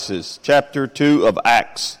Chapter 2 of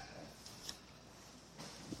Acts.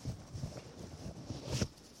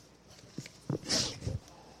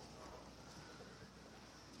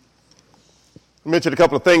 I'll mention a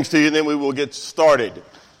couple of things to you, and then we will get started.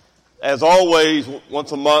 As always,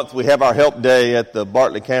 once a month, we have our help day at the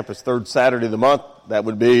Bartlett campus, third Saturday of the month. That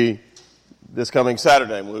would be this coming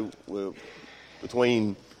Saturday. We'll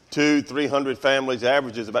between 200-300 families,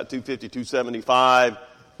 average is about 250, 275.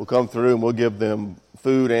 We'll come through and we'll give them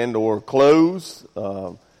food and or clothes.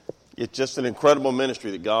 It's just an incredible ministry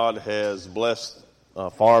that God has blessed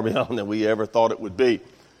far beyond than we ever thought it would be.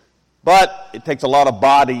 But it takes a lot of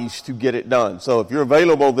bodies to get it done. So if you're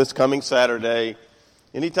available this coming Saturday,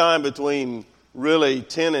 anytime between really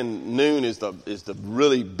 10 and noon is the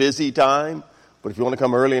really busy time. But if you want to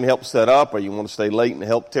come early and help set up, or you want to stay late and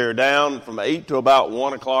help tear down, from 8 to about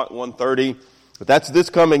 1 o'clock, 1:30. But that's this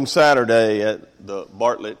coming Saturday at the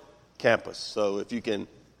Bartlett campus. So if you can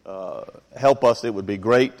help us, it would be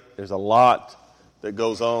great. There's a lot that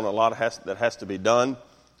goes on, a lot that has to be done,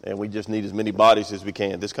 and we just need as many bodies as we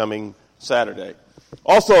can this coming Saturday.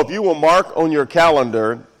 Also, if you will mark on your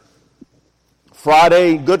calendar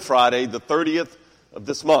Friday, Good Friday, the 30th of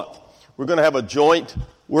this month, we're going to have a joint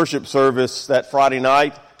worship service that Friday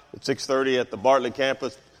night at 6:30 at the Bartlett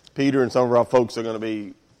campus. Peter and some of our folks are going to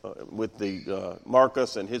be with the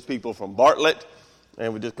Marcus and his people from Bartlett,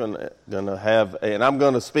 and we're just going to have, and I'm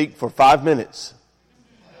going to speak for 5 minutes.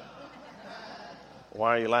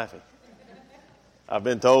 Why are you laughing? I've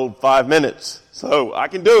been told 5 minutes, so I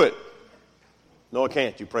can do it. No, I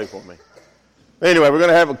can't. You pray for me. Anyway, we're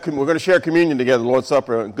going to share communion together, the Lord's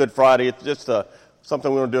Supper on Good Friday. It's just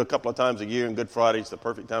something we want to do a couple of times a year, and Good Friday is the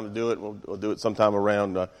perfect time to do it. We'll do it sometime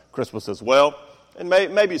around Christmas as well, and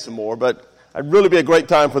maybe some more, but it'd really be a great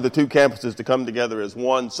time for the two campuses to come together as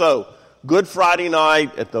one. So, Good Friday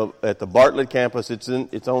night at the Bartlett campus.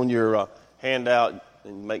 It's on your handout,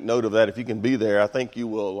 and make note of that if you can be there. I think you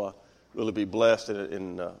will really be blessed.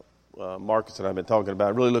 And Marcus and I have been talking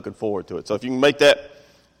about it. Really looking forward to it. So if you can make that,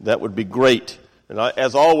 that would be great. And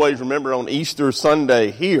as always, remember on Easter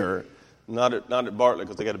Sunday here, not at Bartlett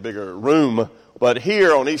because they got a bigger room, but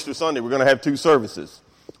here on Easter Sunday we're going to have two services.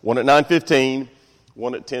 One at 9:15.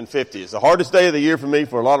 One at 10:50. It's the hardest day of the year for me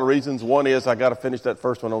for a lot of reasons. One is I got to finish that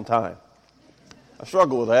first one on time. I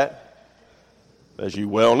struggle with that, as you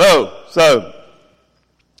well know. So,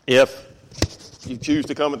 if you choose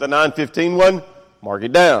to come at the 9:15 one, mark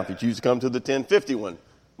it down. If you choose to come to the 10:50 one,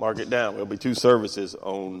 mark it down. There'll be two services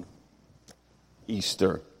on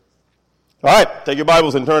Easter. All right, take your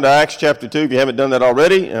Bibles and turn to Acts chapter 2 if you haven't done that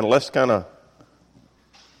already. And let's I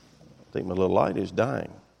think my little light is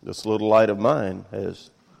dying. This little light of mine has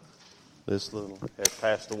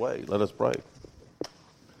passed away. Let us pray.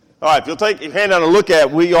 All right, if you'll take your hand out and look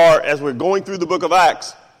at, as we're going through the book of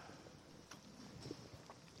Acts.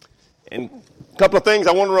 And a couple of things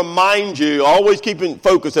I want to remind you, always keep in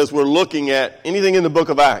focus as we're looking at anything in the book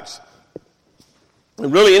of Acts.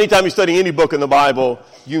 And really, anytime you study any book in the Bible,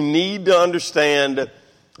 you need to understand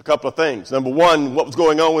a couple of things. Number one, what was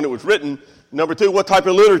going on when it was written. Number two, what type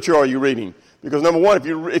of literature are you reading? Because number one, if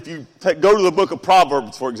you go to the book of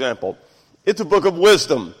Proverbs, for example, it's a book of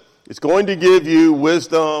wisdom. It's going to give you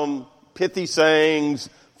wisdom, pithy sayings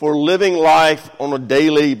for living life on a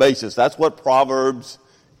daily basis. That's what Proverbs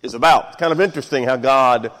is about. It's kind of interesting how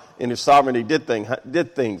God, in His sovereignty, did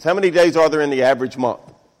things. How many days are there in the average month?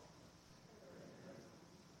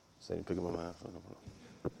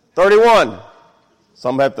 31.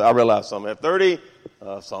 I realize some have 30.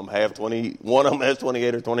 Some have 20. One of them has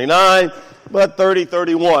 28 or 29, but 30,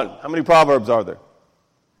 31. How many Proverbs are there?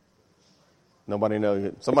 Nobody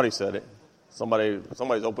knows. Somebody said it. Somebody's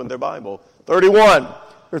opened their Bible. 31.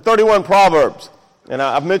 There are 31 Proverbs. And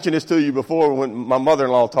I've mentioned this to you before when my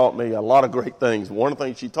mother-in-law taught me a lot of great things. One of the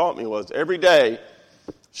things she taught me was every day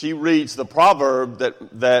she reads the proverb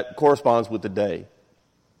that corresponds with the day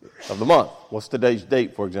of the month. What's today's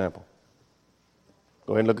date, for example?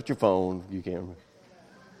 Go ahead and look at your phone. You can.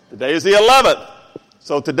 Today is the 11th.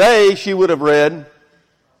 So today she would have read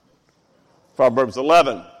Proverbs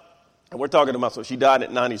 11. And we're talking about, so she died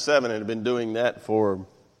at 97 and had been doing that for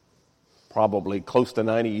probably close to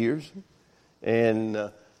 90 years.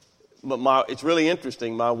 And but it's really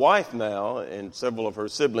interesting. My wife now and several of her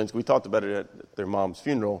siblings, we talked about it at their mom's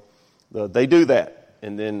funeral, they do that.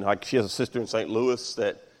 And then she has a sister in St. Louis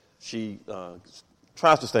that she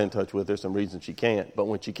tries to stay in touch with. There's some reasons she can't. But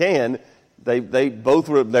when she can, they're both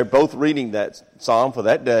reading that psalm for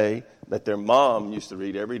that day that their mom used to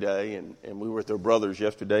read every day, and we were with their brothers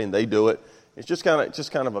yesterday, and they do it. It's just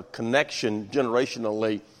kind of a connection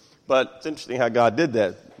generationally. But it's interesting how God did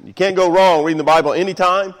that. You can't go wrong reading the Bible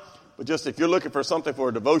anytime, but just if you're looking for something for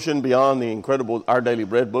a devotion beyond the incredible Our Daily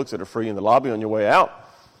Bread books that are free in the lobby on your way out,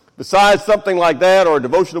 besides something like that or a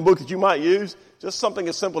devotional book that you might use, just something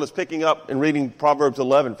as simple as picking up and reading Proverbs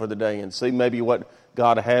 11 for the day and see maybe what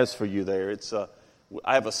God has for you there.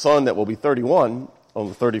 I have a son that will be 31 on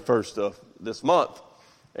the 31st of this month.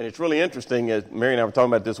 And it's really interesting, as Mary and I were talking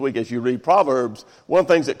about this week, as you read Proverbs, one of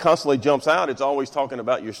the things that constantly jumps out, it's always talking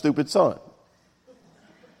about your stupid son.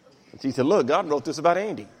 And she said, look, God wrote this about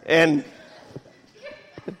Andy. And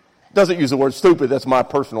doesn't use the word stupid, that's my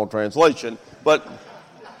personal translation. But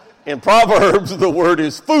in Proverbs, the word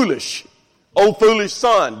is foolish. Oh, foolish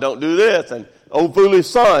son, don't do this. And oh, foolish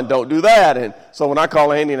son, don't do that. And so when I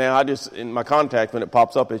call Andy now, I just, in my contact, when it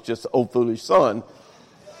pops up, it's just, oh, foolish son.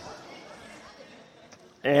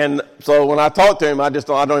 And so when I talk to him, I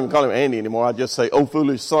don't even call him Andy anymore. I just say, oh,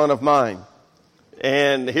 foolish son of mine.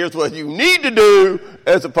 And here's what you need to do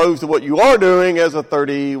as opposed to what you are doing as a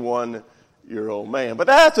 31-year-old man. But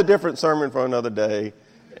that's a different sermon for another day,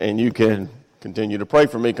 and you can continue to pray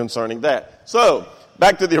for me concerning that. So,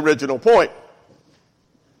 back to the original point.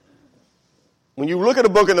 When you look at a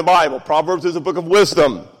book in the Bible, Proverbs is a book of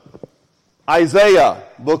wisdom. Isaiah,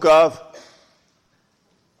 book of,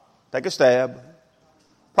 take a stab,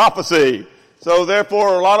 prophecy. So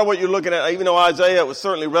therefore, a lot of what you're looking at, even though Isaiah was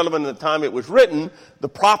certainly relevant at the time it was written, the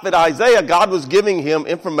prophet Isaiah, God was giving him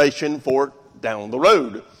information for down the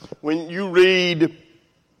road. When you read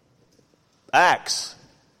Acts,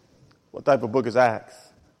 what type of book is Acts?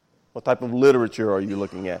 What type of literature are you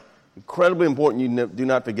looking at? Incredibly important, you do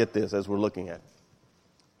not forget this as we're looking at it.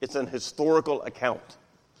 It's an historical account.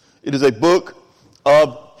 It is a book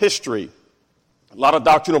of history. A lot of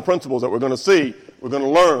doctrinal principles that we're going to see, we're going to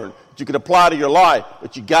learn, that you can apply to your life.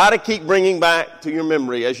 But you got to keep bringing back to your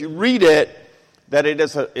memory as you read it that it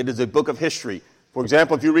is a book of history. For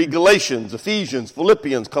example, if you read Galatians, Ephesians,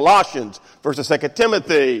 Philippians, Colossians, 1st and 2nd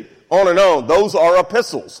Timothy, on and on, those are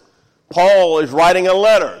epistles. Paul is writing a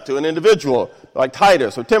letter to an individual like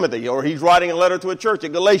Titus or Timothy, or he's writing a letter to a church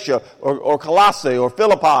in Galatia or Colossae or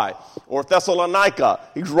Philippi or Thessalonica.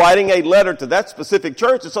 He's writing a letter to that specific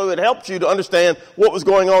church, and so it helps you to understand what was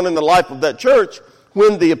going on in the life of that church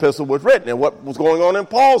when the epistle was written and what was going on in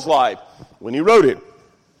Paul's life when he wrote it.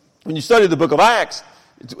 When you study the book of Acts,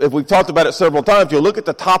 if we've talked about it several times, you'll look at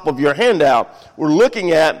the top of your handout. We're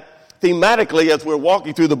looking at thematically as we're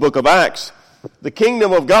walking through the book of Acts, the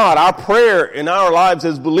kingdom of God, our prayer in our lives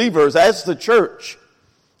as believers, as the church.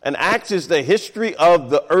 And Acts is the history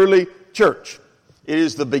of the early church. It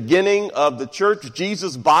is the beginning of the church,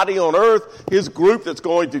 Jesus' body on earth, his group that's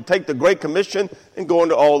going to take the Great Commission and go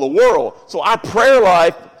into all the world. So our prayer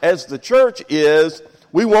life as the church is,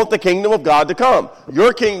 we want the kingdom of God to come.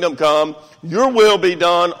 Your kingdom come, your will be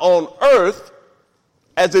done on earth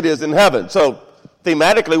as it is in heaven. So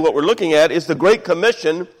thematically what we're looking at is the Great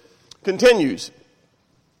Commission continues.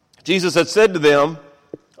 Jesus had said to them,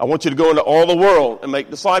 I want you to go into all the world and make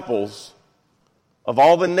disciples of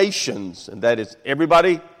all the nations, and that is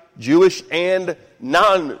everybody, Jewish and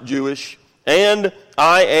non-Jewish, and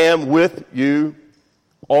I am with you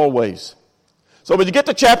always. So when you get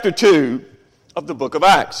to chapter 2 of the book of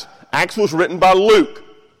Acts, Acts was written by Luke.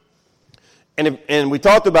 And we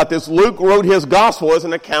talked about this. Luke wrote his gospel as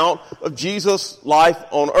an account of Jesus' life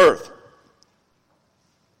on earth.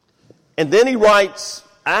 And then he writes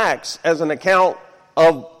Acts as an account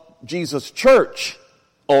of Jesus' church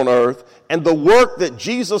on earth and the work that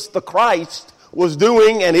Jesus the Christ was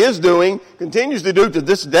doing and is doing, continues to do to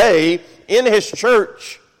this day in his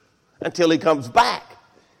church until he comes back.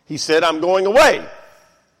 He said, I'm going away,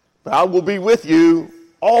 but I will be with you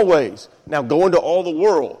always. Now go into all the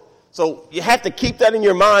world. So you have to keep that in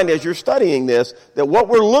your mind as you're studying this, that what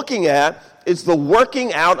we're looking at is the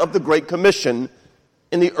working out of the Great Commission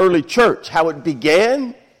in the early church, how it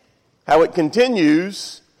began, how it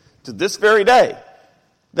continues to this very day.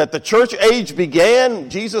 That the church age began,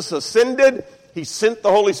 Jesus ascended, he sent the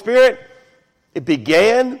Holy Spirit. It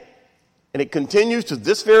began, and it continues to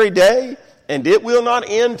this very day, and it will not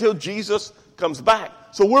end till Jesus comes back.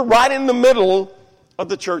 So we're right in the middle of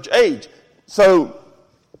the church age. So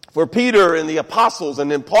for Peter and the apostles, and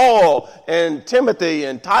then Paul and Timothy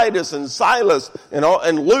and Titus and Silas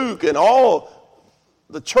and Luke and all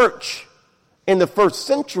the church in the first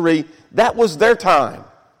century, that was their time.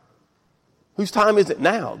 Whose time is it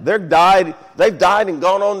now? They've died and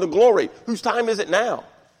gone on to glory. Whose time is it now?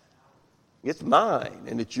 It's mine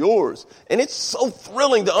and it's yours. And it's so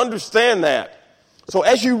thrilling to understand that. So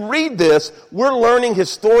as you read this, we're learning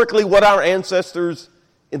historically what our ancestors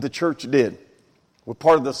in the church did. We're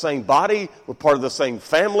part of the same body. We're part of the same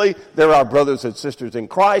family. They're our brothers and sisters in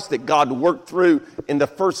Christ that God worked through in the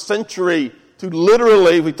first century to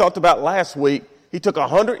literally, we talked about last week, he took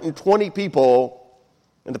 120 people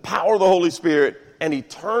in the power of the Holy Spirit and he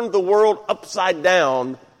turned the world upside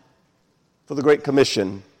down for the Great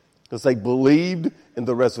Commission because they believed in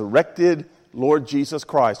the resurrected Lord Jesus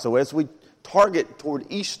Christ. So as we target toward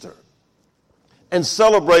Easter and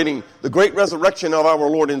celebrating the great resurrection of our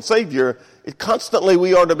Lord and Savior, constantly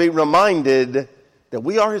we are to be reminded that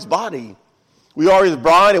we are his body. We are his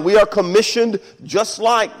bride, and we are commissioned just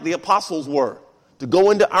like the apostles were to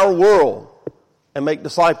go into our world and make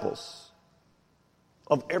disciples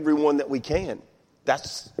of everyone that we can.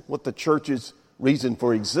 That's what the church's reason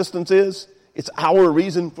for existence is. It's our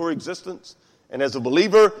reason for existence. And as a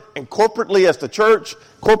believer, and corporately as the church,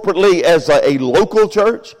 corporately as a local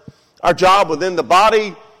church, our job within the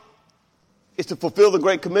body is to fulfill the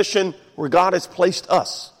Great Commission where God has placed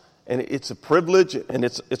us. And it's a privilege and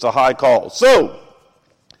it's a high call. So,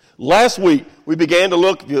 last week we began to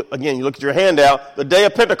look, again, you look at your handout, the day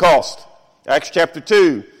of Pentecost. Acts chapter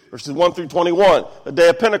 2, verses 1 through 21. The day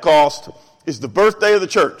of Pentecost is the birthday of the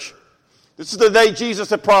church. This is the day Jesus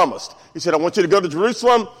had promised. He said, I want you to go to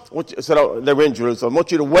Jerusalem. They were in Jerusalem. I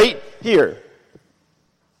want you to wait here.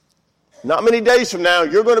 Not many days from now,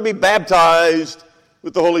 you're going to be baptized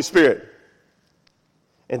with the Holy Spirit.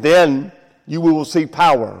 And then you will receive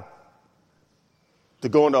power to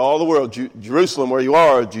go into all the world. Jerusalem, where you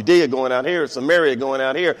are, Judea going out here, Samaria going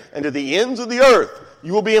out here, and to the ends of the earth,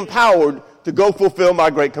 you will be empowered to go fulfill my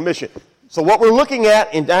Great Commission. So what we're looking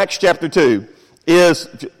at in Acts chapter 2 is,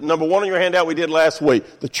 number one on your handout we did last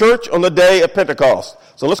week, the church on the day of Pentecost.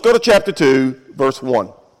 So let's go to chapter 2, verse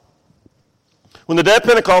 1. When the day of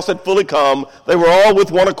Pentecost had fully come, they were all with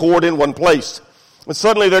one accord in one place. And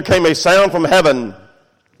suddenly there came a sound from heaven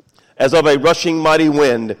as of a rushing mighty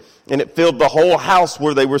wind, and it filled the whole house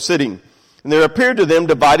where they were sitting. And there appeared to them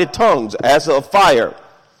divided tongues as of fire,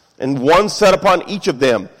 and one sat upon each of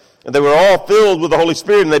them. And they were all filled with the Holy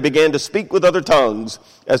Spirit, and they began to speak with other tongues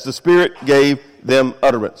as the Spirit gave them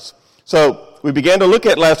utterance. So we began to look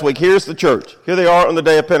at last week, here's the church. Here they are on the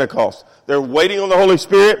day of Pentecost. They're waiting on the Holy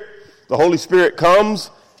Spirit. The Holy Spirit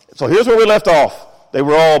comes. So here's where we left off. They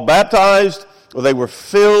were all baptized, or they were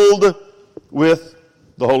filled with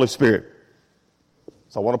the Holy Spirit.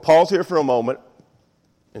 So I want to pause here for a moment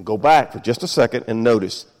and go back for just a second and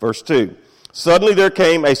notice verse 2. Suddenly there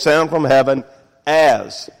came a sound from heaven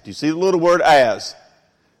as. Do you see the little word as?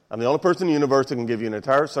 I'm the only person in the universe that can give you an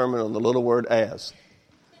entire sermon on the little word as.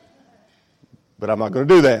 But I'm not going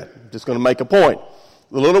to do that. I'm just going to make a point.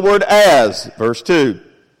 The little word as, verse 2.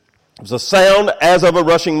 It was a sound as of a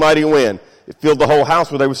rushing mighty wind. It filled the whole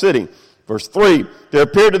house where they were sitting. Verse 3, there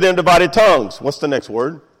appeared to them divided tongues. What's the next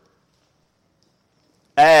word?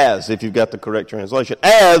 As, if you've got the correct translation.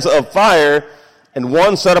 As of fire, and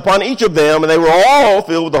one sat upon each of them, and they were all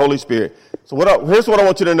filled with the Holy Spirit. So here's what I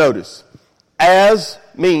want you to notice. As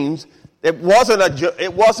means it wasn't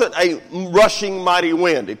a rushing mighty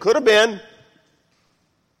wind. It could have been,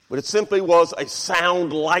 but it simply was a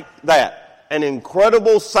sound like that. An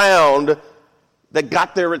incredible sound that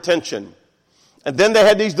got their attention. And then they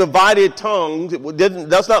had these divided tongues. It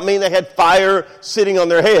does not mean they had fire sitting on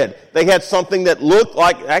their head. They had something that looked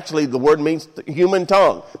like, actually the word means human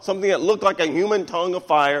tongue. Something that looked like a human tongue of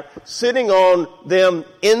fire sitting on them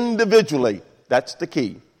individually. That's the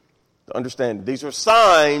key to understand. These are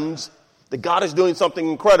signs that God is doing something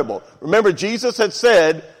incredible. Remember, Jesus had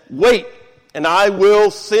said, wait, and I will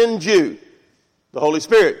send you the Holy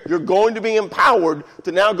Spirit. You're going to be empowered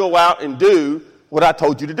to now go out and do what I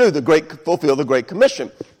told you to do, fulfill the Great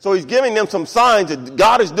Commission. So he's giving them some signs that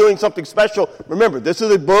God is doing something special. Remember, this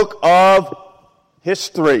is a book of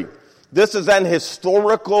history. This is an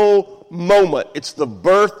historical moment. It's the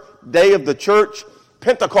birthday of the church,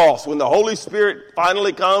 Pentecost, when the Holy Spirit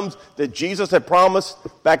finally comes, that Jesus had promised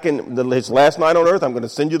back in his last night on earth. I'm going to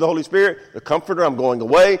send you the Holy Spirit, the Comforter. I'm going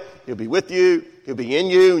away. He'll be with you. He'll be in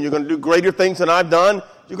you. And you're going to do greater things than I've done.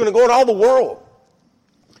 You're going to go in all the world.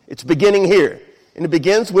 It's beginning here. And it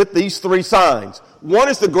begins with these three signs. One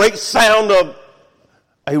is the great sound of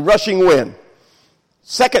a rushing wind.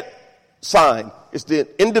 Second sign is the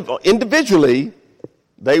individually,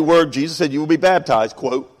 Jesus said, you will be baptized,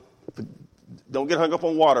 quote, don't get hung up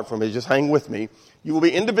on water for me, just hang with me. You will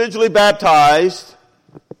be individually baptized,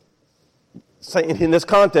 in this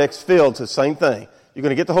context, filled, it's the same thing. You're going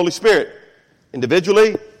to get the Holy Spirit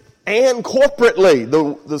individually and corporately,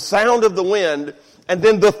 the sound of the wind. And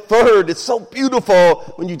then the third, it's so beautiful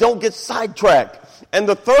when you don't get sidetracked. And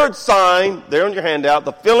the third sign, there on your handout,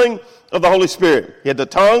 the filling of the Holy Spirit. You had the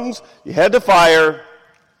tongues, you had the fire,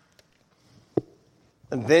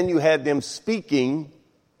 and then you had them speaking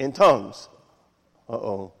in tongues.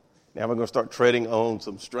 Uh-oh. Now we're going to start treading on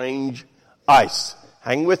some strange ice.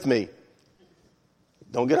 Hang with me.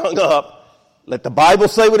 Don't get hung up. Let the Bible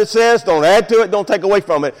say what it says. Don't add to it. Don't take away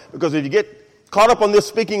from it. Because if you get caught up on this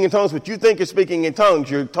speaking in tongues, what you think is speaking in tongues,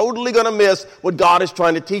 you're totally going to miss what God is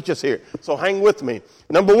trying to teach us here. So hang with me.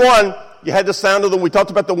 Number one, you had the sound of we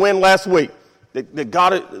talked about the wind last week.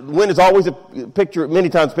 The wind is always a picture, many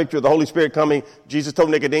times a picture of the Holy Spirit coming. Jesus told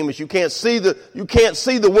Nicodemus, you can't see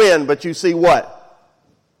the wind, but you see what?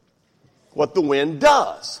 What the wind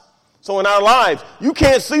does. So in our lives, you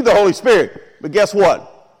can't see the Holy Spirit, but guess what?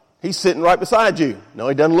 He's sitting right beside you. No,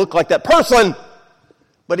 he doesn't look like that person,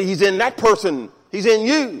 but he's in that person. He's in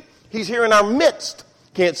you. He's here in our midst.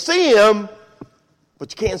 Can't see him,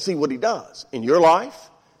 but you can't see what he does in your life,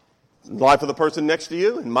 in the life of the person next to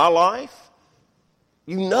you, in my life.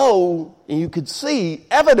 You know, and you could see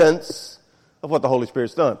evidence of what the Holy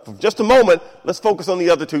Spirit's done. For just a moment, let's focus on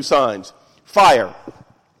the other two signs. Fire.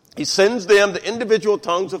 He sends them the individual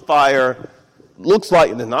tongues of fire. Looks like,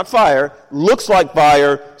 and it's not fire, looks like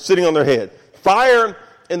fire sitting on their head. Fire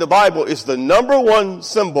in the Bible is the number one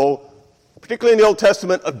symbol, particularly in the Old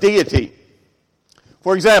Testament, of deity.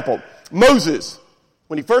 For example, Moses,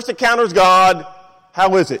 when he first encounters God,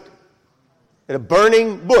 how is it? In a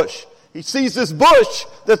burning bush. He sees this bush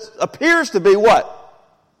that appears to be what?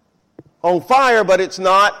 On fire, but it's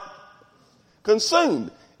not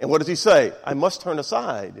consumed. And what does he say? I must turn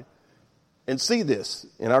aside and see this.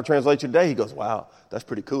 In our translation today, he goes, wow, that's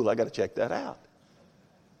pretty cool. I got to check that out.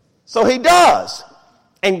 So he does.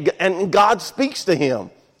 And God speaks to him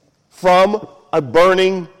from a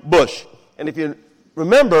burning bush. And if you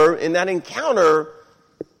remember, in that encounter,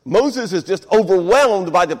 Moses is just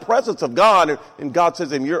overwhelmed by the presence of God. And God says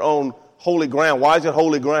to him, you're on holy ground. Why is it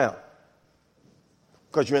holy ground?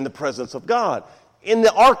 Because you're in the presence of God. In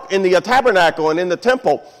the ark, in the tabernacle and in the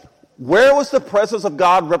temple, where was the presence of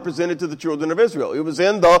God represented to the children of Israel? It was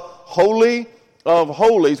in the Holy of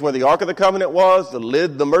Holies, where the Ark of the Covenant was, the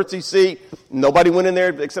lid, the mercy seat. Nobody went in there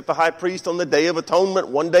except the high priest on the Day of Atonement,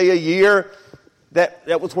 one day a year.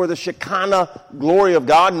 That was where the Shekinah glory of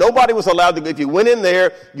God. Nobody was allowed to, if you went in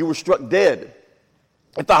there, you were struck dead.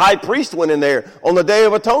 If the high priest went in there on the Day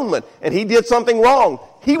of Atonement and he did something wrong,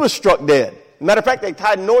 he was struck dead. Matter of fact, they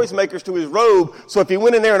tied noisemakers to his robe, so if he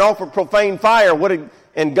went in there and offered profane fire,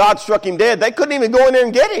 and God struck him dead, they couldn't even go in there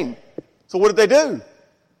and get him. So what did they do?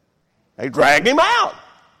 They dragged him out,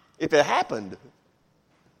 if it happened.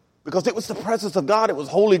 Because it was the presence of God, it was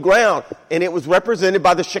holy ground, and it was represented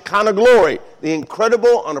by the Shekinah glory, the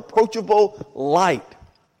incredible, unapproachable light.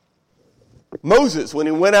 Moses, when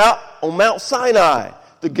he went out on Mount Sinai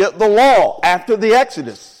to get the law after the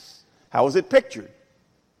Exodus, how was it pictured?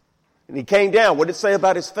 And he came down. What did it say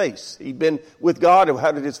about his face? He'd been with God, and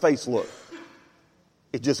how did his face look?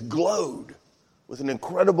 It just glowed with an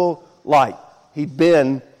incredible light. He'd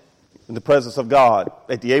been in the presence of God.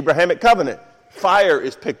 At the Abrahamic covenant, fire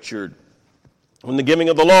is pictured. In the giving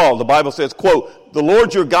of the law, the Bible says, quote, the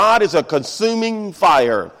Lord your God is a consuming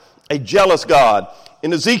fire, a jealous God.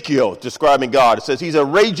 In Ezekiel, describing God, it says he's a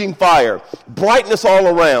raging fire, brightness all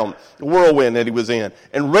around, the whirlwind that he was in,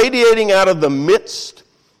 and radiating out of the midst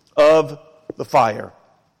of the fire.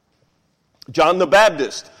 John the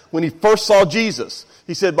Baptist, when he first saw Jesus,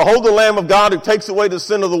 he said, behold the Lamb of God who takes away the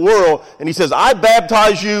sin of the world. And he says, I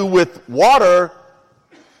baptize you with water,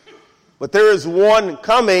 but there is one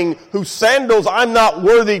coming whose sandals I'm not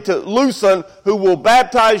worthy to loosen, who will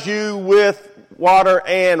baptize you with water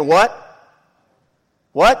and what?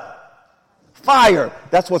 What? Fire.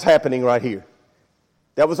 That's what's happening right here.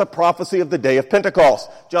 That was a prophecy of the day of Pentecost.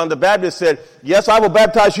 John the Baptist said, yes, I will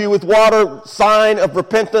baptize you with water, sign of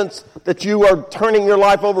repentance, that you are turning your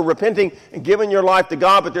life over, repenting and giving your life to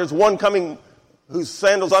God. But there's one coming whose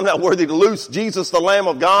sandals I'm not worthy to loose, Jesus, the Lamb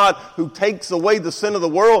of God, who takes away the sin of the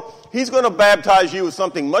world. He's going to baptize you with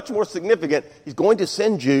something much more significant. He's going to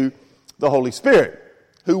send you the Holy Spirit,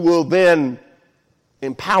 who will then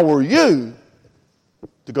empower you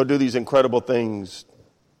to go do these incredible things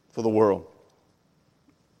for the world.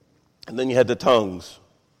 And then you had the tongues.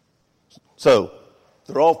 So,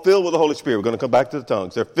 they're all filled with the Holy Spirit. We're going to come back to the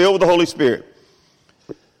tongues. They're filled with the Holy Spirit.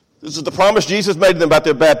 This is the promise Jesus made to them about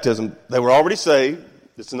their baptism. They were already saved.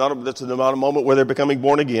 It's not a moment where they're becoming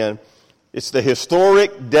born again. It's the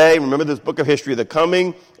historic day, remember this book of history, the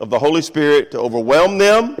coming of the Holy Spirit to overwhelm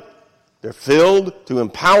them. They're filled to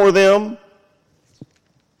empower them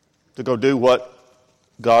to go do what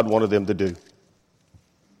God wanted them to do.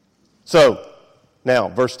 So, now,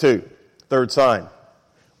 verse 2, third sign.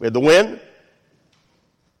 We had the wind.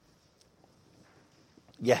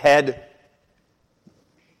 You had,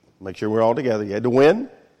 make sure we're all together, you had the wind.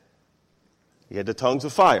 You had the tongues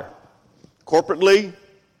of fire. Corporately,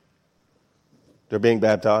 they're being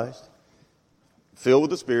baptized, filled with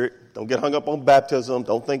the Spirit. Don't get hung up on baptism.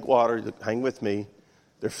 Don't think water. Hang with me.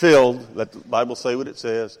 They're filled. Let the Bible say what it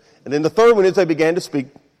says. And then the third one is they began to speak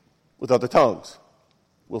with other tongues.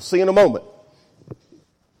 We'll see in a moment.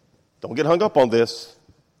 Don't get hung up on this.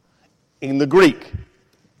 In the Greek,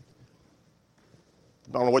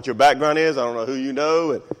 I don't know what your background is. I don't know who you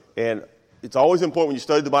know. And it's always important when you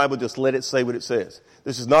study the Bible, just let it say what it says.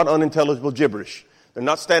 This is not unintelligible gibberish. They're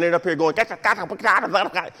not standing up here going, they're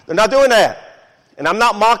not doing that. And I'm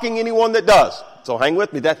not mocking anyone that does. So hang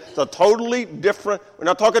with me. That's a totally different, we're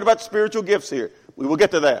not talking about spiritual gifts here. We will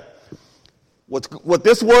get to that. What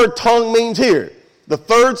this word tongue means here, the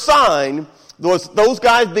third sign, those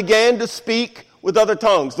guys began to speak with other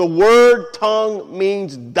tongues. The word tongue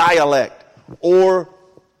means dialect or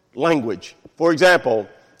language. For example,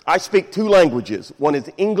 I speak two languages. One is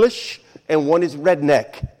English and one is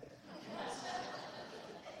redneck.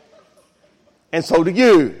 And so do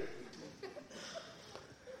you.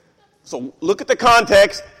 So look at the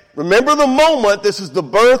context. Remember the moment. This is the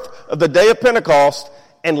birth of the day of Pentecost.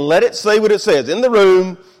 And let it say what it says. In the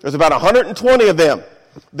room, there's about 120 of them.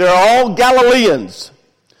 They're all Galileans.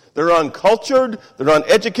 They're uncultured. They're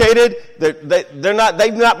uneducated.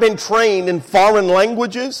 They've not been trained in foreign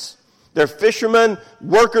languages. They're fishermen,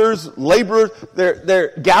 workers, laborers.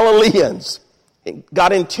 They're Galileans.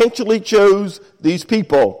 God intentionally chose these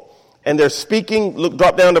people. And they're speaking. Look,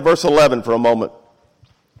 drop down to verse 11 for a moment.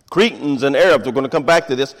 Cretans and Arabs, we're going to come back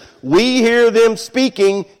to this. We hear them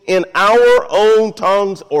speaking in our own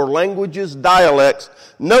tongues or languages, dialects.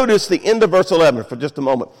 Notice the end of verse 11 for just a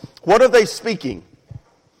moment. What are they speaking?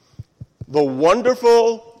 The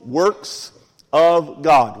wonderful works of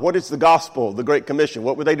God. What is the gospel, the Great Commission?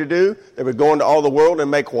 What were they to do? They would go into all the world and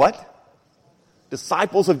make what?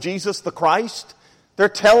 Disciples of Jesus the Christ. They're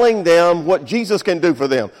telling them what Jesus can do for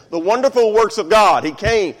them. The wonderful works of God. He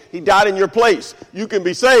came. He died in your place. You can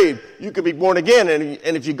be saved. You can be born again.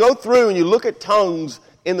 And if you go through and you look at tongues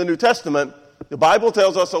in the New Testament, the Bible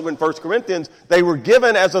tells us over in 1 Corinthians, they were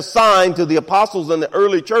given as a sign to the apostles in the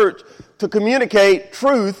early church to communicate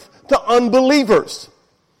truth to unbelievers.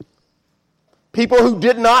 People who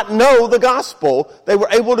did not know the gospel, they were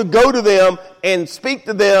able to go to them and speak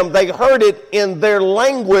to them. They heard it in their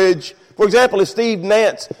language. For example, if Steve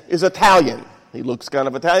Nance is Italian, he looks kind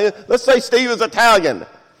of Italian. Let's say Steve is Italian.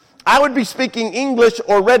 I would be speaking English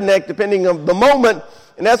or redneck depending on the moment.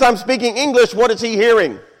 And as I'm speaking English, what is he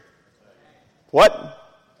hearing? What?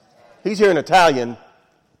 He's hearing Italian.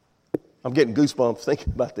 I'm getting goosebumps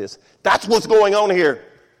thinking about this. That's what's going on here.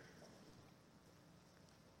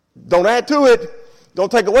 Don't add to it.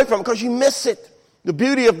 Don't take away from it because you miss it. The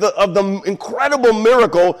beauty of the incredible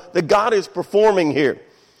miracle that God is performing here.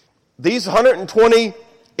 These 120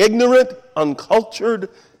 ignorant, uncultured,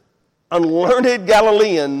 unlearned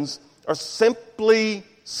Galileans are simply,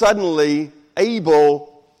 suddenly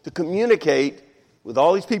able to communicate with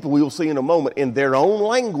all these people we will see in a moment in their own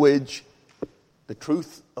language the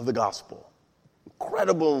truth of the gospel.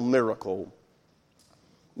 Incredible miracle.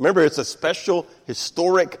 Remember, it's a special,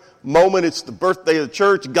 historic moment. It's the birthday of the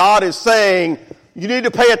church. God is saying, you need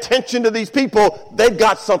to pay attention to these people. They've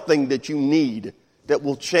got something that you need that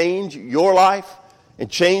will change your life and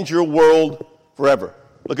change your world forever.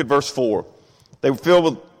 Look at verse 4. They were filled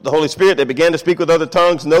with the Holy Spirit. They began to speak with other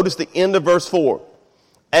tongues. Notice the end of verse 4.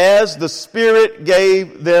 As the Spirit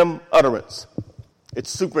gave them utterance. It's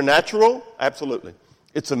supernatural, absolutely.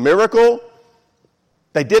 It's a miracle.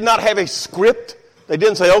 They did not have a script. They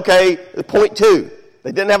didn't say, okay, point 2.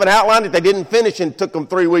 They didn't have an outline that they didn't finish and it took them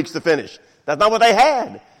 3 weeks to finish. That's not what they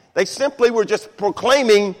had. They simply were just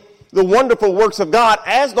proclaiming the wonderful works of God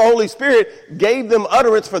as the Holy Spirit gave them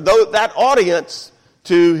utterance for that audience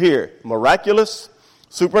to hear. Miraculous,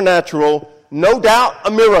 supernatural, no doubt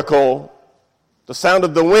a miracle. The sound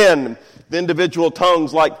of the wind, the individual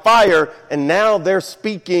tongues like fire, and now they're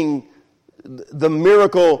speaking the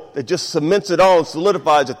miracle that just cements it all and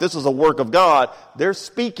solidifies that this is a work of God. They're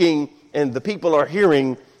speaking and the people are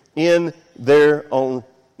hearing in their own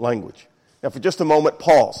language. Now for just a moment,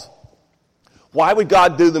 pause. Why would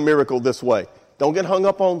God do the miracle this way? Don't get hung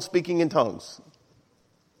up on speaking in tongues.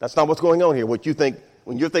 That's not what's going on here. What you think,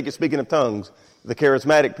 when you're thinking speaking of tongues, the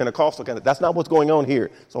charismatic Pentecostal kind of, that's not what's going on here.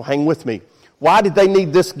 So hang with me. Why did they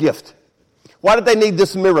need this gift? Why did they need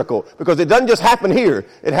this miracle? Because it doesn't just happen here.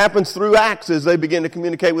 It happens through Acts as they begin to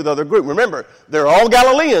communicate with other groups. Remember, they're all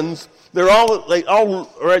Galileans. They all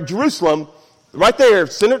are at Jerusalem. Right there,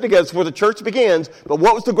 centered together, is where the church begins. But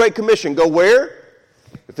what was the Great Commission? Go where?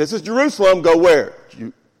 If this is Jerusalem, go where?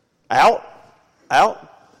 Out,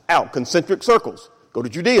 concentric circles. Go to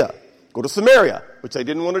Judea. Go to Samaria, which they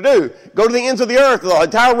didn't want to do. Go to the ends of the earth, the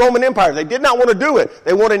entire Roman Empire. They did not want to do it.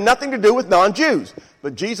 They wanted nothing to do with non-Jews.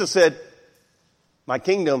 But Jesus said, my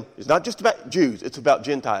kingdom is not just about Jews, it's about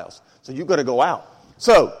Gentiles. So you've got to go out.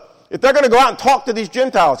 So, if they're going to go out and talk to these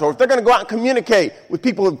Gentiles, or if they're going to go out and communicate with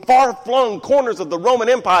people in far-flung corners of the Roman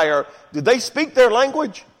Empire, did they speak their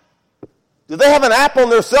language? Do they have an app on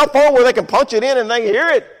their cell phone where they can punch it in and they hear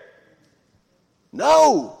it?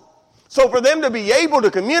 No. So for them to be able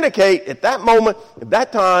to communicate at that moment, at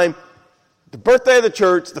that time, the birthday of the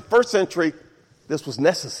church, the first century, this was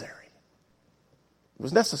necessary. It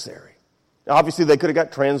was necessary. Now, obviously, they could have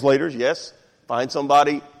got translators, yes, find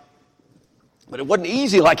somebody. But it wasn't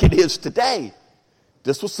easy like it is today.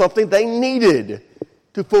 This was something they needed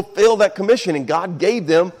to fulfill that commission. And God gave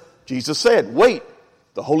them, Jesus said, wait,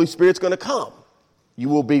 the Holy Spirit's going to come. You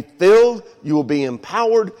will be filled, you will be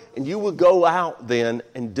empowered, and you will go out then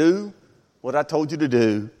and do what I told you to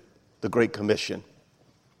do, the Great Commission.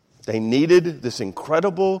 They needed this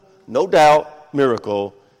incredible, no doubt,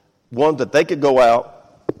 miracle, one that they could go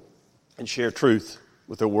out and share truth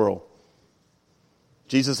with their world.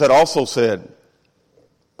 Jesus had also said,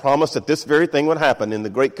 promised that this very thing would happen, and the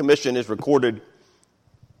Great Commission is recorded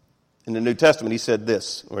in the New Testament. He said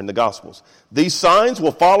this, or in the Gospels, these signs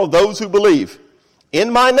will follow those who believe.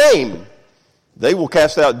 In my name, they will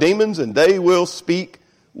cast out demons, and they will speak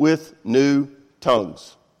with new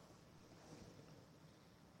tongues.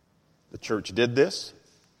 The church did this.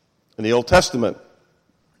 In the Old Testament,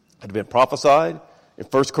 it had been prophesied. In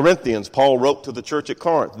 1 Corinthians, Paul wrote to the church at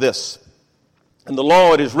Corinth this, in the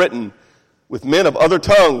law it is written, with men of other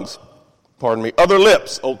tongues, other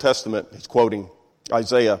lips, Old Testament, he's quoting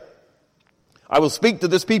Isaiah, I will speak to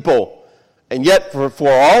this people, and yet for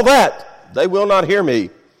all that, they will not hear me,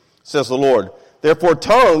 says the Lord. Therefore,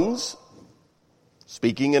 tongues,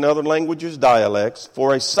 speaking in other languages, dialects,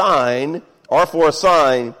 for a sign,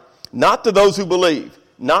 not to those who believe,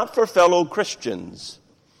 not for fellow Christians,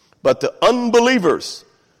 but to unbelievers.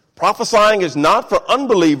 Prophesying is not for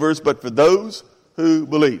unbelievers, but for those who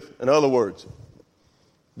believe. In other words,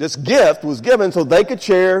 this gift was given so they could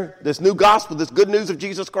share this new gospel, this good news of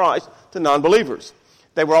Jesus Christ to non-believers.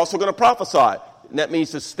 They were also going to prophesy, and that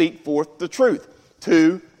means to speak forth the truth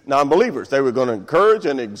to non-believers. They were going to encourage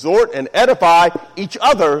and exhort and edify each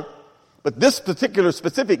other, but this particular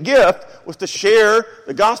specific gift was to share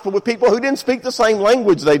the gospel with people who didn't speak the same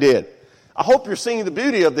language they did. I hope you're seeing the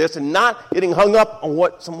beauty of this and not getting hung up on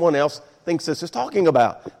what someone else thinks this is talking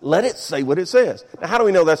about. Let it say what it says. Now, how do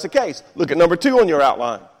we know that's the case? Look at number 2 on your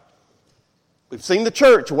outline. We've seen the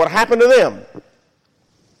church, what happened to them.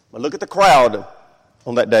 But look at the crowd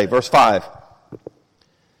on that day, verse 5.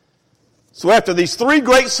 So after these 3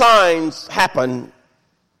 great signs happen,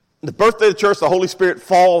 the birthday of the church, the Holy Spirit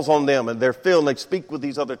falls on them, and they're filled, and they speak with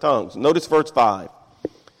these other tongues. Notice verse 5.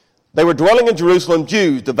 They were dwelling in Jerusalem,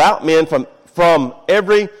 Jews, devout men from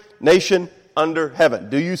every nation under heaven.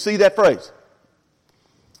 Do you see that phrase?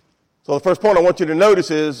 So the first point I want you to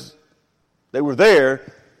notice is they were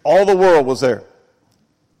there. All the world was there.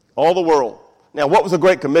 All the world. Now, what was the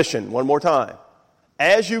Great Commission? One more time.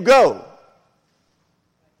 As you go,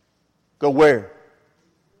 go where?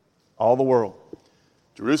 All the world.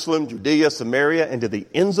 Jerusalem, Judea, Samaria, and to the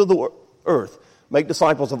ends of the earth. Make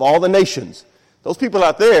disciples of all the nations. Those people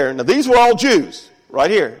out there, now these were all Jews. Right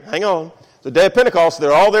here. Hang on. The day of Pentecost,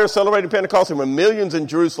 they're all there celebrating Pentecost. There were millions in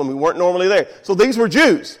Jerusalem who weren't normally there. So these were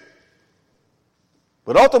Jews.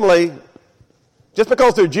 But ultimately, just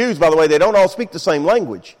because they're Jews, by the way, they don't all speak the same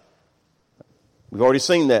language. We've already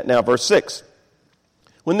seen that. Now, verse 6.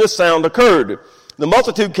 When this sound occurred, the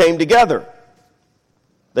multitude came together.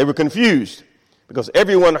 They were confused because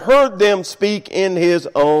everyone heard them speak in his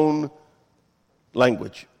own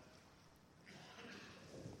language.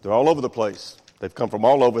 They're all over the place. They've come from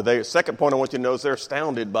all over there. Second point I want you to know is they're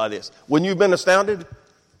astounded by this. Wouldn't you have been astounded?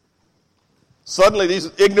 Suddenly these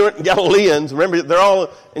ignorant Galileans, remember they're all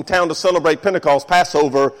in town to celebrate Pentecost,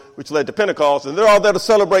 Passover, which led to Pentecost, and they're all there to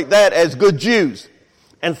celebrate that as good Jews.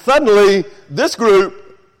 And suddenly this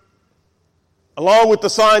group, along with the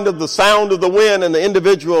sign of the sound of the wind and the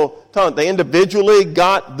individual tongue, they individually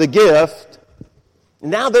got the gift.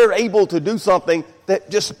 Now they're able to do something that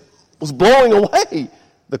just was blowing away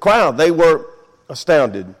the crowd. They were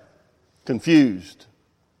astounded, confused,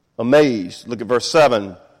 amazed. Look at verse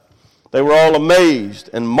 7. They were all amazed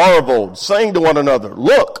and marveled, saying to one another,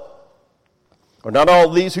 look, are not all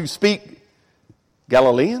these who speak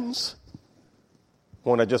Galileans?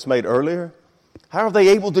 One I just made earlier. How are they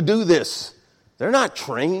able to do this? They're not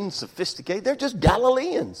trained, sophisticated. They're just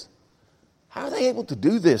Galileans. How are they able to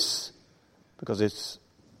do this? Because it's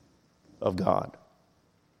of God.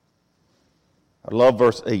 I love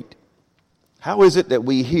verse 8. How is it that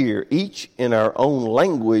we hear each in our own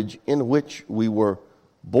language in which we were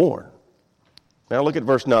born? Now look at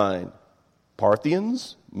verse 9.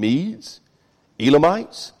 Parthians, Medes,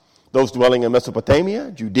 Elamites, those dwelling in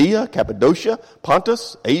Mesopotamia, Judea, Cappadocia,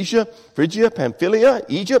 Pontus, Asia, Phrygia, Pamphylia,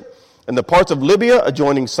 Egypt, and the parts of Libya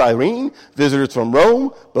adjoining Cyrene, visitors from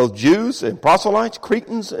Rome, both Jews and proselytes,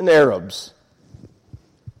 Cretans and Arabs.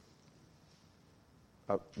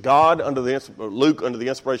 God, Luke, under the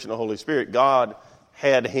inspiration of the Holy Spirit, God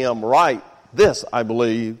had him write this, I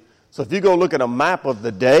believe. So if you go look at a map of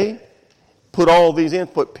the day, put all these in,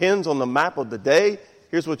 put pins on the map of the day,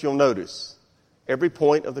 here's what you'll notice. Every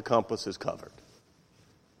point of the compass is covered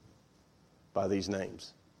by these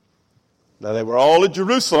names. Now, they were all at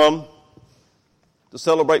Jerusalem to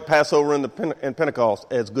celebrate Passover and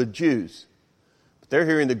Pentecost as good Jews. But they're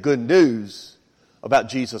hearing the good news about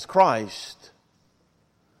Jesus Christ.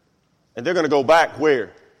 And they're going to go back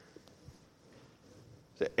where?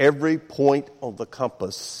 To every point of the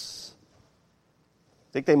compass.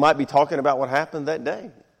 I think they might be talking about what happened that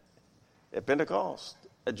day at Pentecost,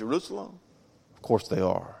 at Jerusalem. Of course they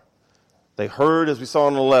are. They heard, as we saw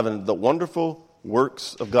in 11, the wonderful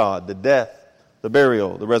works of God, the death, the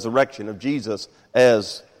burial, the resurrection of Jesus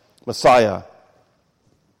as Messiah.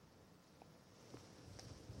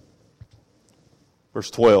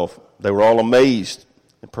 Verse 12, they were all amazed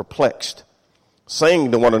and perplexed,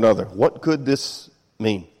 saying to one another, what could this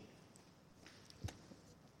mean?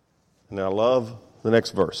 And I love the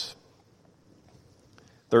next verse.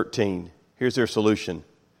 13, here's their solution.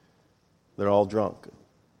 They're all drunk.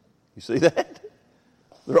 You see that?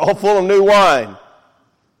 They're all full of new wine.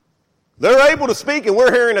 They're able to speak, and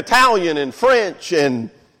we're hearing Italian and French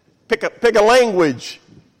and pick a language.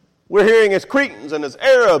 We're hearing as Cretans and as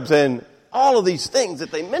Arabs and all of these things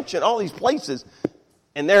that they mention, all these places.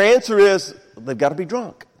 And their answer is, they've got to be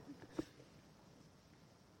drunk.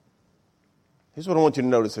 Here's what I want you to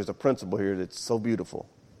notice. There's a principle here that's so beautiful.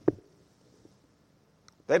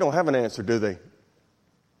 They don't have an answer, do they?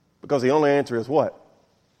 Because the only answer is what?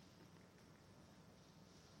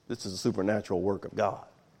 This is a supernatural work of God.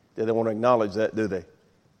 They don't want to acknowledge that, do they?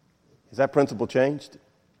 Has that principle changed?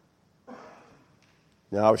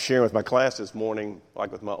 Now, I was sharing with my class this morning,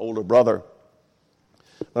 like with my older brother.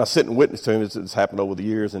 When I sit and witness to him, it's happened over the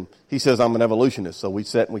years, and he says I'm an evolutionist. So we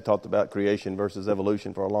sat and we talked about creation versus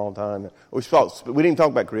evolution for a long time. We didn't even talk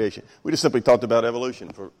about creation. We just simply talked about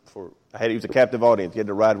evolution. He was a captive audience. He had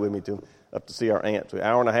to ride with me up to see our aunt. For an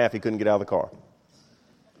hour and a half, he couldn't get out of the car.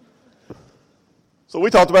 So we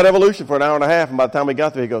talked about evolution for an hour and a half, and by the time we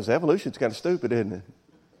got there, he goes, evolution's kind of stupid, isn't it?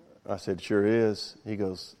 I said, sure is. He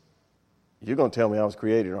goes, you're going to tell me I was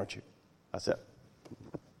created, aren't you? I said,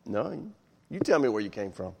 no, you tell me where you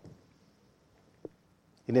came from.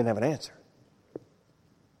 He didn't have an answer.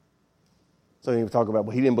 So he was talking about,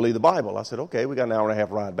 well, he didn't believe the Bible. I said, okay, we got an hour and a half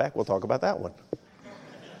ride back. We'll talk about that one.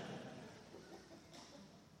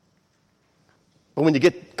 But when you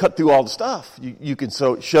get cut through all the stuff, you can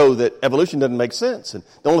show that evolution doesn't make sense. And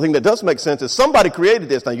the only thing that does make sense is somebody created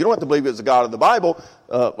this. Now, you don't have to believe it's the God of the Bible.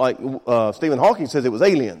 Like Stephen Hawking says it was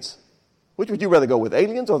aliens. Which would you rather go with,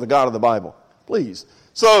 aliens or the God of the Bible? Please.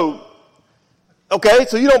 So, okay,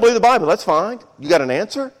 so you don't believe the Bible. That's fine. You got an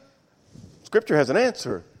answer? Scripture has an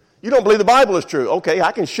answer. You don't believe the Bible is true. Okay,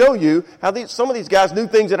 I can show you how some of these guys knew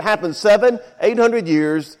things that happened 700-800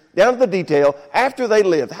 years, down to the detail, after they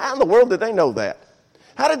lived. How in the world did they know that?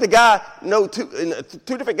 How did the guy know two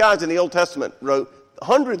different guys in the Old Testament wrote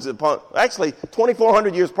actually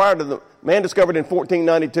 2,400 years prior to the man discovered in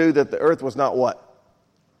 1492 that the earth was not what?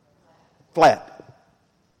 Flat.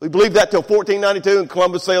 We believed that till 1492, and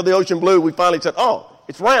Columbus sailed the ocean blue. We finally said, oh,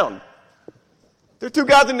 it's round. There are two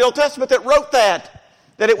guys in the Old Testament that wrote that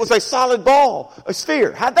it was a solid ball, a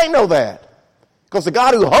sphere. How'd they know that? Because the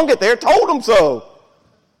God who hung it there told them so.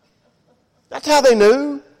 That's how they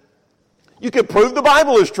knew. You can prove the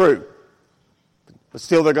Bible is true. But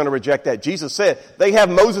still they're going to reject that. Jesus said, they have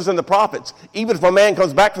Moses and the prophets. Even if a man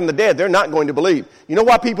comes back from the dead, they're not going to believe. You know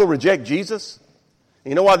why people reject Jesus?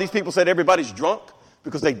 You know why these people said everybody's drunk?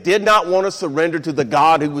 Because they did not want to surrender to the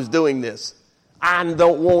God who was doing this. I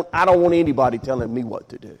don't want anybody telling me what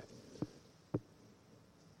to do.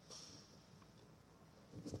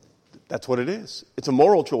 That's what it is. It's a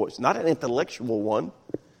moral choice, not an intellectual one.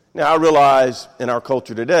 Now, I realize in our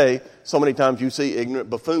culture today, so many times you see ignorant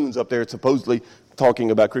buffoons up there supposedly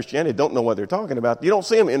talking about Christianity, don't know what they're talking about. You don't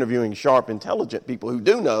see them interviewing sharp, intelligent people who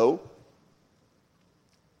do know.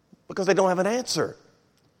 Because they don't have an answer.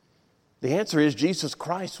 The answer is Jesus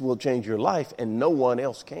Christ will change your life, and no one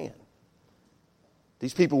else can.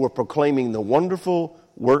 These people were proclaiming the wonderful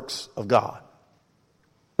works of God.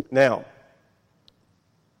 Now,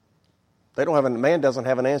 man doesn't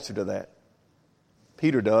have an answer to that.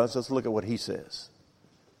 Peter does. Let's look at what he says.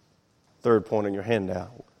 Third point on your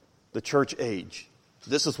handout. The church age.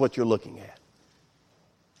 This is what you're looking at.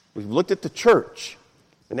 We've looked at the church.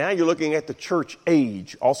 And now you're looking at the church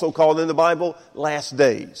age, also called in the Bible, last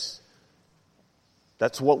days.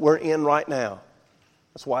 That's what we're in right now.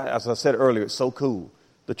 That's why, as I said earlier, it's so cool.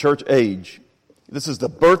 The church age. This is the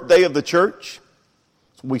birthday of the church.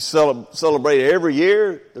 We celebrate every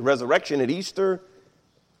year, the resurrection at Easter.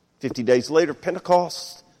 50 days later,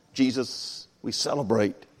 Pentecost. Jesus, we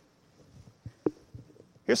celebrate.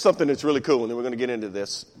 Here's something that's really cool, and then we're going to get into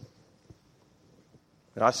this.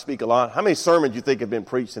 And I speak a lot. How many sermons do you think have been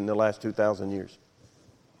preached in the last 2,000 years?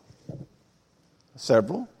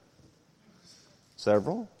 Several.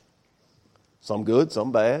 Some good,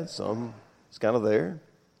 some bad, some it's kind of there.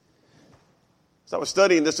 So I was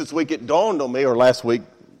studying this week. It dawned on me, or last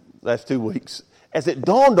 2 weeks, as it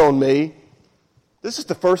dawned on me, this is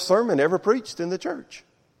the first sermon ever preached in the church.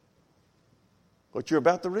 What you're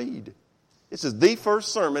about to read. This is the first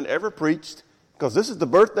sermon ever preached because this is the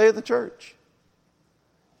birthday of the church.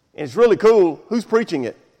 And it's really cool. Who's preaching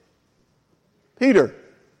it? Peter.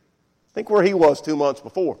 Think where he was 2 months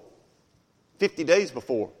before. 50 days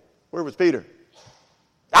before. Where was Peter?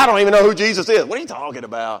 I don't even know who Jesus is. What are you talking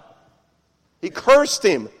about? He cursed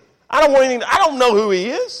him. I don't know who he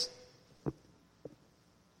is.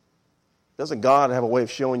 Doesn't God have a way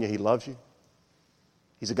of showing you he loves you?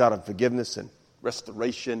 He's a God of forgiveness and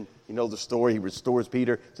restoration. You know the story. He restores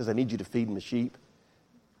Peter. Says, I need you to feed my sheep.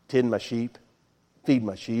 Tend my sheep. Feed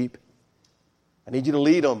my sheep. I need you to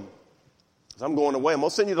lead them. As I'm going away, I'm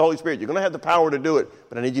going to send you the Holy Spirit. You're going to have the power to do it,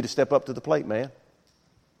 but I need you to step up to the plate, man.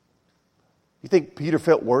 You think Peter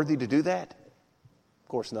felt worthy to do that? Of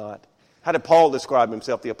course not. How did Paul describe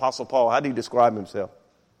himself, the Apostle Paul? How did he describe himself?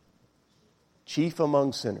 Chief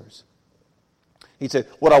among sinners. He said,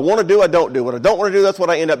 what I want to do, I don't do. What I don't want to do, that's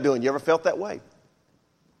what I end up doing. You ever felt that way?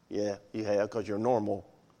 Yeah, you have, because you're normal.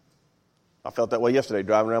 I felt that way yesterday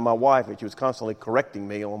driving around my wife, and she was constantly correcting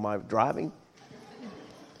me on my driving.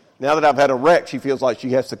 Now that I've had a wreck, she feels like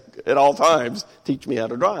she has to, at all times, teach me how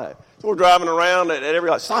to drive. So we're driving around, and every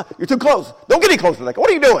like, stop, you're too close. Don't get any closer. Like, what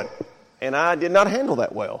are you doing? And I did not handle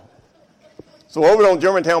that well. So over on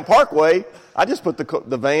Germantown Parkway, I just put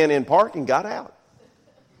the van in park and got out.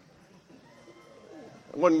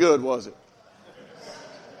 It wasn't good, was it?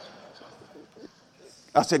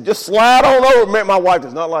 I said, just slide on over. My wife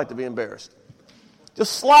does not like to be embarrassed.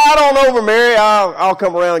 Just slide on over, Mary. I'll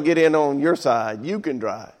come around and get in on your side. You can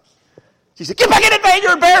drive. She said, get back in the van.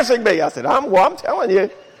 You're embarrassing me. I said, I'm telling you,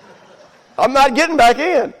 I'm not getting back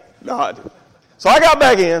in. No. So I got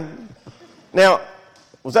back in. Now,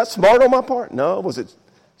 was that smart on my part? No.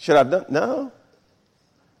 Should I have done? No.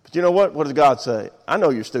 But you know what? What does God say? I know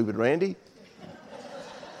you're stupid, Randy.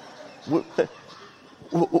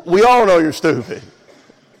 We all know you're stupid.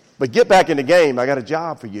 But get back in the game. I got a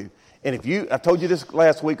job for you. And I told you this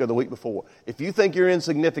last week or the week before, if you think you're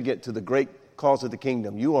insignificant to the great cause of the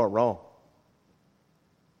kingdom, you are wrong.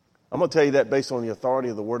 I'm going to tell you that based on the authority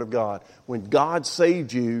of the Word of God. When God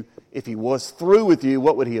saved you, if He was through with you,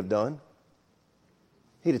 what would He have done?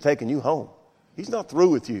 He'd have taken you home. He's not through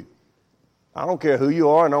with you. I don't care who you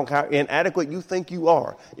are and I don't care how inadequate you think you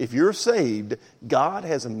are. If you're saved, God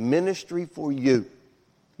has a ministry for you.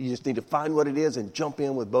 You just need to find what it is and jump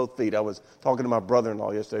in with both feet. I was talking to my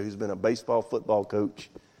brother-in-law yesterday who's been a baseball, football coach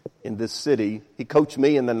in this city. He coached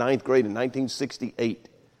me in the 9th grade in 1968.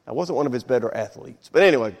 I wasn't one of his better athletes. But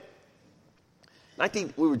anyway,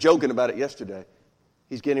 we were joking about it yesterday.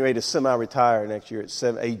 He's getting ready to semi-retire next year at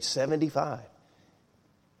age 75.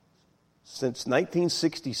 Since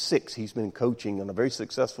 1966, he's been coaching on a very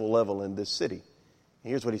successful level in this city. And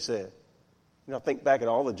here's what he said. I think back at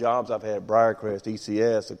all the jobs I've had at Briarcrest,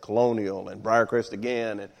 ECS, and Colonial, and Briarcrest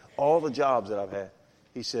again, and all the jobs that I've had.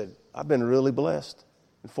 He said, I've been really blessed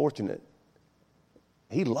and fortunate.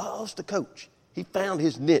 He loves to coach. He found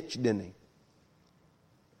his niche, didn't he?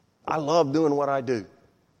 I love doing what I do.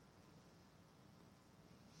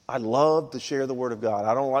 I love to share the Word of God.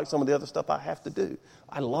 I don't like some of the other stuff I have to do.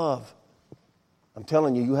 I'm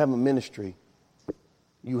telling you, you have a ministry.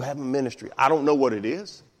 You have a ministry. I don't know what it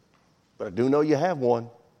is, but I do know you have one.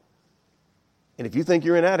 And if you think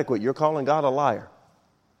you're inadequate, you're calling God a liar.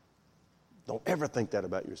 Don't ever think that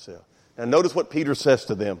about yourself. Now notice what Peter says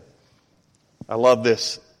to them. I love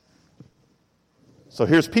this. So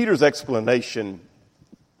here's Peter's explanation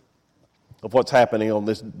of what's happening on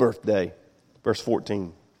this birthday. Verse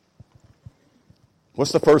 14.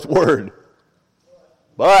 What's the first word?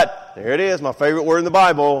 But. There it is, my favorite word in the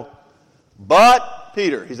Bible. But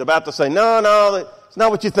Peter. He's about to say, no, it's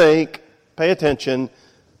not what you think. Pay attention.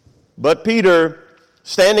 But Peter,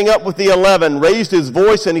 standing up with the 11, raised his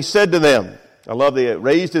voice and he said to them, I love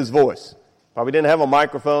raised his voice. Probably didn't have a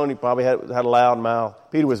microphone. He probably had a loud mouth.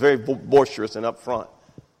 Peter was very boisterous and up front.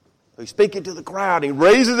 He's speaking to the crowd. He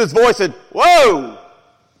raises his voice and, whoa!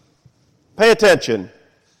 Pay attention.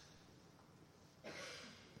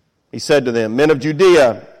 He said to them, men of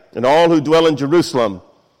Judea and all who dwell in Jerusalem,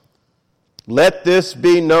 let this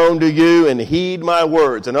be known to you and heed my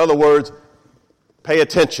words. In other words, pay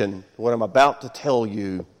attention to what I'm about to tell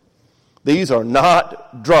you. These are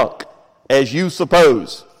not drunk, as you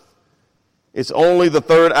suppose. It's only the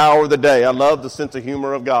third hour of the day. I love the sense of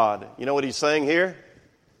humor of God. You know what he's saying here?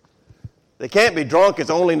 They can't be drunk. It's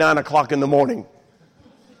only 9 o'clock in the morning.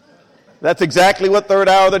 That's exactly what third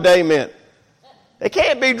hour of the day meant. They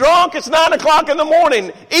can't be drunk. It's 9 o'clock in the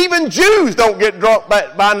morning. Even Jews don't get drunk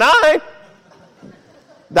by 9.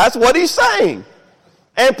 That's what he's saying.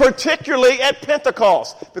 And particularly at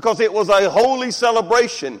Pentecost, because it was a holy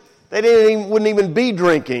celebration. They wouldn't even be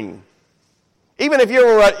drinking. Even if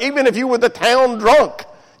you were the town drunk,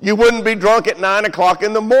 you wouldn't be drunk at 9 o'clock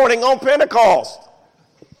in the morning on Pentecost.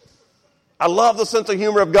 I love the sense of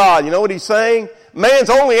humor of God. You know what he's saying? Man's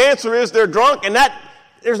only answer is they're drunk, and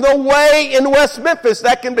there's no way in West Memphis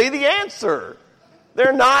that can be the answer.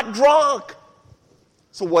 They're not drunk.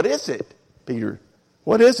 So what is it, Peter?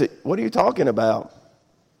 What is it? What are you talking about?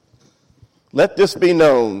 Let this be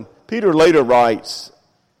known. Peter later writes,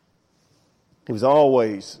 he was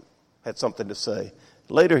always had something to say.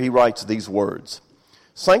 Later he writes these words,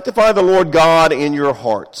 sanctify the Lord God in your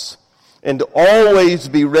hearts, and always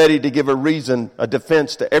be ready to give a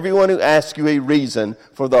defense to everyone who asks you a reason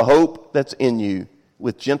for the hope that's in you,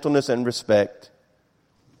 with gentleness and respect.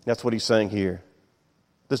 That's what he's saying here.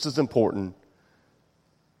 This is important.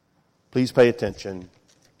 Please pay attention.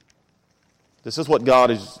 This is what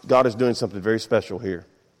God is doing something very special here.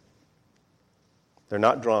 They're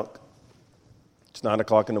not drunk. It's 9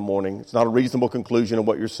 o'clock in the morning. It's not a reasonable conclusion of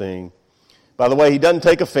what you're seeing. By the way, he doesn't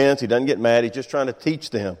take offense. He doesn't get mad. He's just trying to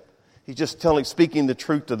teach them. He's just speaking the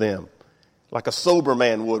truth to them, like a sober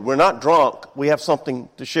man would. We're not drunk. We have something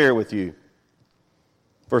to share with you.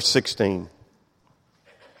 Verse 16.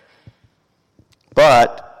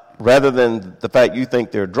 But rather than the fact you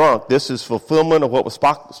think they're drunk, this is fulfillment of what was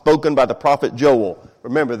spoken by the prophet Joel.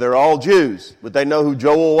 Remember, they're all Jews, but they know who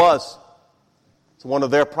Joel was. It's one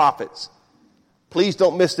of their prophets. Please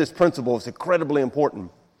don't miss this principle. It's incredibly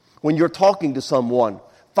important. When you're talking to someone,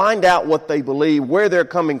 find out what they believe, where they're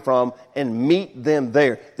coming from, and meet them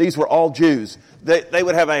there. These were all Jews. They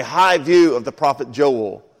would have a high view of the prophet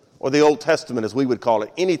Joel, or the Old Testament as we would call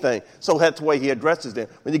it, anything. So that's the way he addresses them.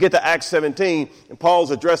 When you get to Acts 17, and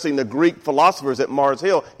Paul's addressing the Greek philosophers at Mars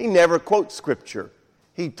Hill, he never quotes Scripture.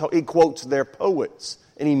 He quotes their poets,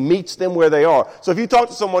 and he meets them where they are. So if you talk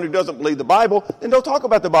to someone who doesn't believe the Bible, then don't talk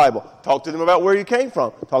about the Bible. Talk to them about where you came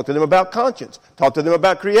from. Talk to them about conscience. Talk to them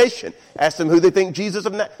about creation. Ask them who they think Jesus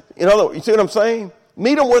of in other words, you see what I'm saying?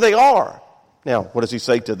 Meet them where they are. Now, what does he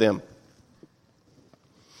say to them?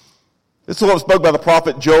 This is what was spoken by the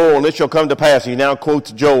prophet Joel, and it shall come to pass. He now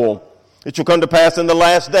quotes Joel. It shall come to pass in the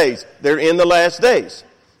last days. They're in the last days.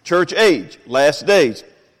 Church age, last days.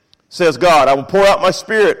 Says God, I will pour out my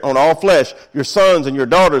spirit on all flesh. Your sons and your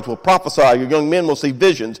daughters will prophesy. Your young men will see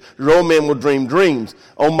visions. Your old men will dream dreams.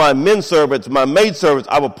 On my men servants, my maid servants,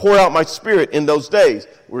 I will pour out my spirit in those days.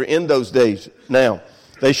 We're in those days now.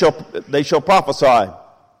 They shall prophesy.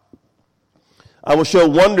 I will show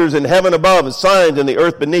wonders in heaven above and signs in the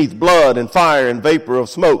earth beneath, blood and fire and vapor of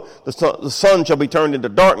smoke. The sun shall be turned into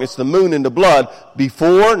darkness, the moon into blood,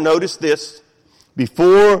 before, notice this,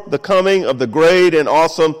 before the coming of the great and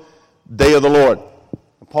awesome day of the Lord.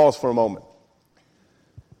 Pause for a moment.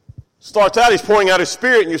 Starts out, he's pouring out his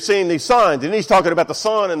spirit, and you're seeing these signs. And he's talking about the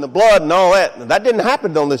sun and the blood and all that. And that didn't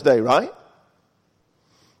happen on this day, right?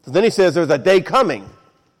 So then he says there's a day coming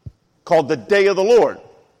called the day of the Lord.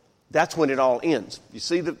 That's when it all ends. You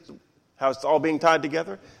see how it's all being tied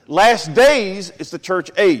together? Last days is the church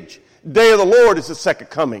age. Day of the Lord is the second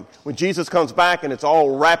coming. When Jesus comes back and it's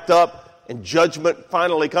all wrapped up and judgment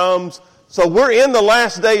finally comes. So we're in the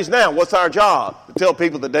last days now. What's our job? To tell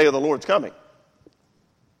people the day of the Lord's coming.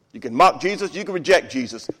 You can mock Jesus, you can reject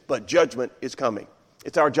Jesus, but judgment is coming.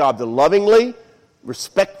 It's our job to lovingly,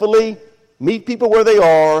 respectfully meet people where they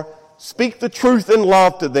are, speak the truth in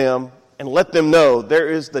love to them, and let them know there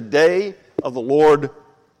is the day of the Lord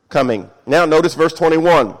coming. Now notice verse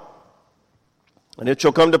 21. And it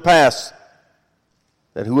shall come to pass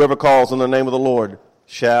that whoever calls on the name of the Lord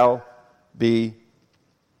shall be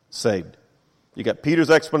saved. You got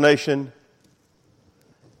Peter's explanation.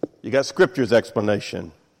 You got Scripture's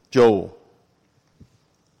explanation. Joel.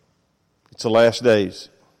 It's the last days.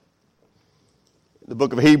 The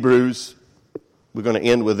book of Hebrews, we're going to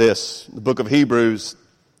end with this. The book of Hebrews,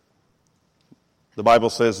 the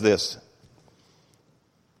Bible says this.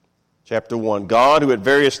 Chapter 1, God, who at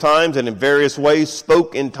various times and in various ways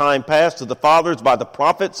spoke in time past to the fathers by the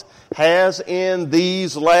prophets, has in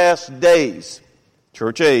these last days,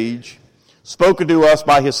 church age, spoken to us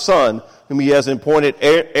by his Son, whom he has appointed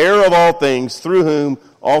heir of all things, through whom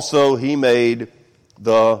also he made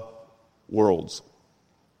the worlds.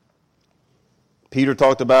 Peter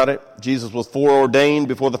talked about it. Jesus was foreordained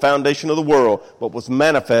before the foundation of the world, but was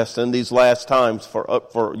manifest in these last times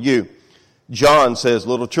for you. John says,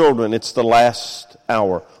 little children, it's the last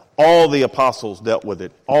hour. All the apostles dealt with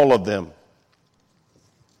it. All of them.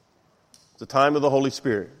 It's the time of the Holy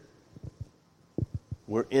Spirit.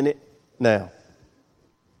 We're in it now.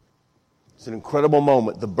 It's an incredible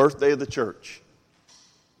moment. The birthday of the church.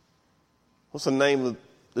 What's the name of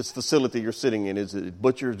this facility you're sitting in? Is it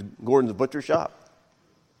Gordon's Butcher Shop?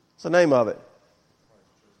 What's the name of it?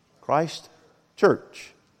 Christ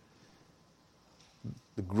Church.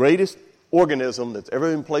 The greatest organism that's ever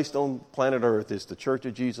been placed on planet Earth is the Church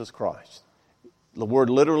of Jesus Christ. The word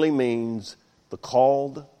literally means the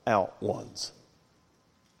called out ones.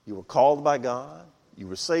 You were called by God. You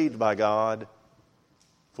were saved by God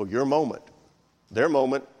for your moment. Their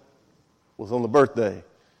moment was on the birthday.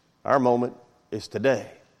 Our moment is today,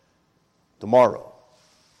 tomorrow.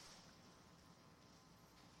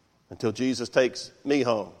 Until Jesus takes me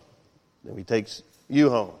home. Then he takes you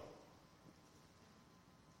home.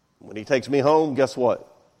 When he takes me home, guess what?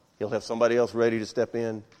 He'll have somebody else ready to step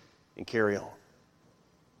in and carry on.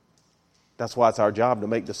 That's why it's our job to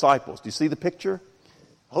make disciples. Do you see the picture?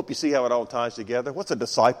 I hope you see how it all ties together. What's a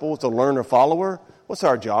disciple? It's a learner follower. What's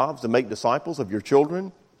our jobs? To make disciples of your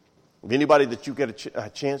children? Of anybody that you get a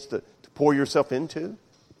chance to pour yourself into?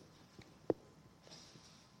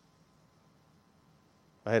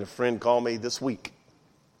 I had a friend call me this week.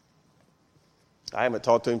 I haven't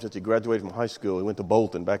talked to him since he graduated from high school. He went to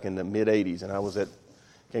Bolton back in the mid-'80s, and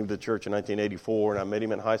came to the church in 1984, and I met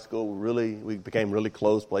him in high school. We became really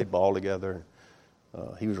close, played ball together.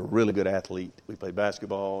 He was a really good athlete. We played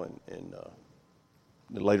basketball and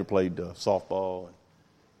later played softball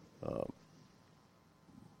and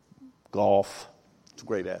golf. He's a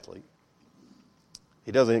great athlete.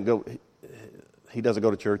 He doesn't go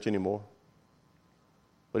to church anymore,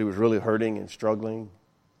 but he was really hurting and struggling.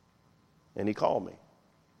 And he called me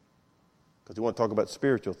because he wanted to talk about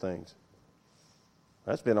spiritual things.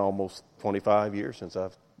 That's been almost 25 years since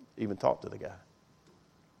I've even talked to the guy.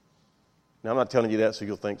 Now, I'm not telling you that so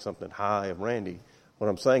you'll think something high of Randy. What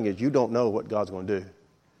I'm saying is you don't know what God's going to do.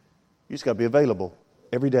 You just got to be available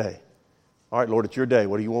every day. All right, Lord, it's your day.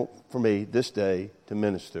 What do you want for me this day to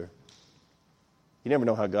minister? You never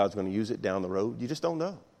know how God's going to use it down the road. You just don't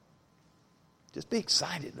know. Just be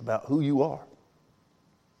excited about who you are.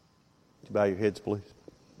 Would you bow your heads, please?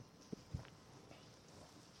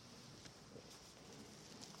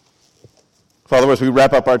 Father, as we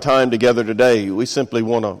wrap up our time together today, we simply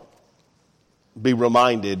want to be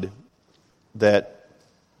reminded that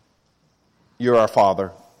you're our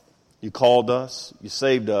Father. You called us. You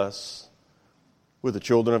saved us. We're the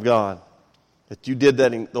children of God. That you did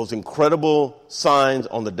those incredible signs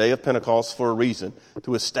on the day of Pentecost for a reason,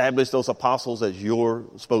 to establish those apostles as your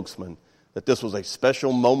spokesmen. That this was a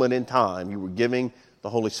special moment in time. You were giving the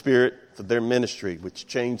Holy Spirit for their ministry, which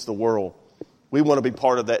changed the world. We want to be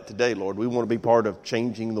part of that today, Lord. We want to be part of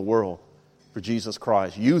changing the world for Jesus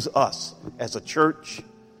Christ. Use us as a church,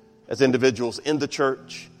 as individuals in the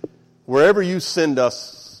church, wherever you send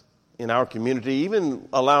us in our community, even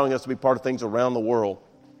allowing us to be part of things around the world.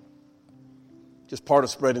 Just part of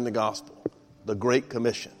spreading the gospel, the Great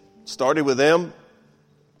Commission. Started with them,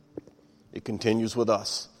 it continues with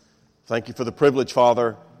us. Thank you for the privilege,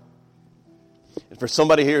 Father. And for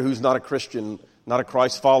somebody here who's not a Christian, not a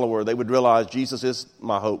Christ follower, they would realize Jesus is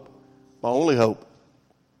my hope, my only hope.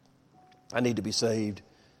 I need to be saved.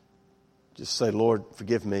 Just say, Lord,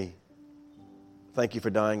 forgive me. Thank you for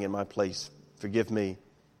dying in my place. Forgive me.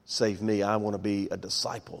 Save me. I want to be a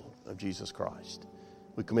disciple of Jesus Christ.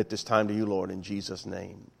 We commit this time to you, Lord, in Jesus'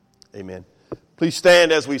 name. Amen. Please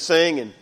stand as we sing and